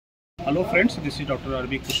Hello friends, this is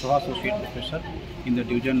DrRBKushwaha, Associate Professor in the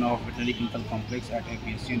Division of Veterinary Clinical Complex at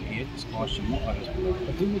BSc and PH,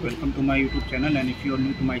 Jammu. Welcome to my YouTube channel, and if you are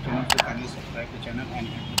new to my channel, so kindly subscribe the channel and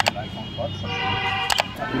hit the bell icon for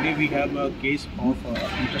subscribe. Today we have a case of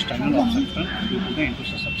intestinal obstruction due to the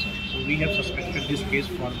intussusception. So we have suspected this case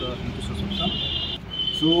for the intussusception.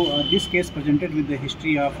 So this case presented with the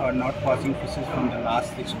history of not passing feces from the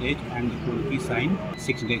last 6 days and the Polky sign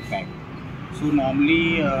 6 days back. So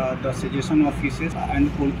normally the suggestion of feces and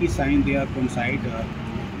the Polky sign, they are coincide.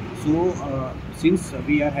 Since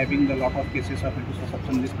we are having a lot of cases of intussusception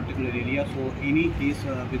in this particular area, so any case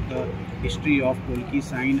with the history of Polky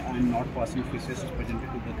sign and not passing feces is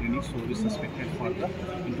presented to the clinic, so we suspected for the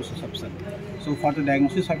intussusception. So for the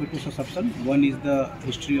diagnosis of intussusception, one is the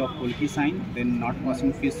history of Polky sign, then not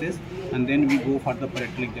passing feces, and then we go for the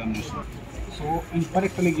parietal examination. So in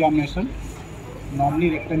parietal examination, normally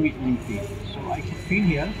rectum is empty. So I can feel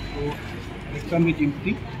here, so rectum is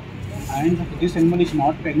empty and this animal is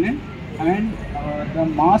not pregnant, and the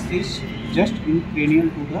mass is just in cranial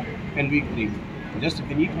to the pelvic brim, just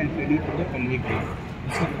beneath and cranial to the pelvic brim.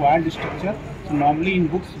 This is a coiled structure. So normally in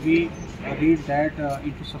books we read that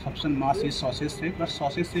intussusception mass is sausage shape, but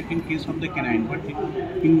sausage shape in case of the canine, but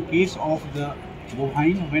in case of the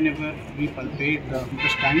bovine, whenever we palpate the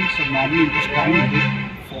intestine, so normally intestine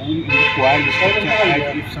is formed in the coiled structure,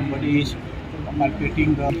 as if somebody is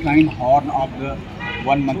palpating the inclined horn of the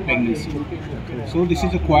 1 month pregnancy. So this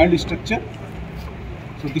is a coiled structure.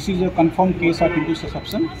 So this is a confirmed case of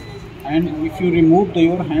intussusception. And if you remove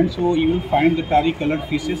your hand, so you will find the tarry colored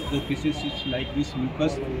feces. The feces is like this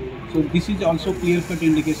mucus. So this is also clear cut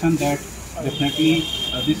indication that definitely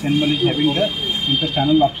this animal is having the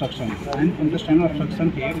intestinal obstruction. And intestinal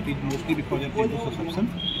obstruction here, it is mostly because of intussusception.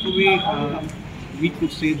 So we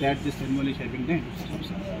could say that this animal is having the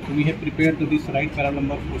intussusception. So we have prepared this right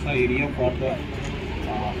paralumbar fossa area for the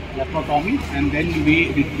laparotomy, and then we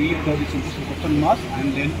retrieve this intussusception mass,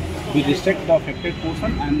 and then we dissect the affected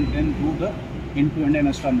portion and then do the end-to-end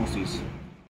anastomosis.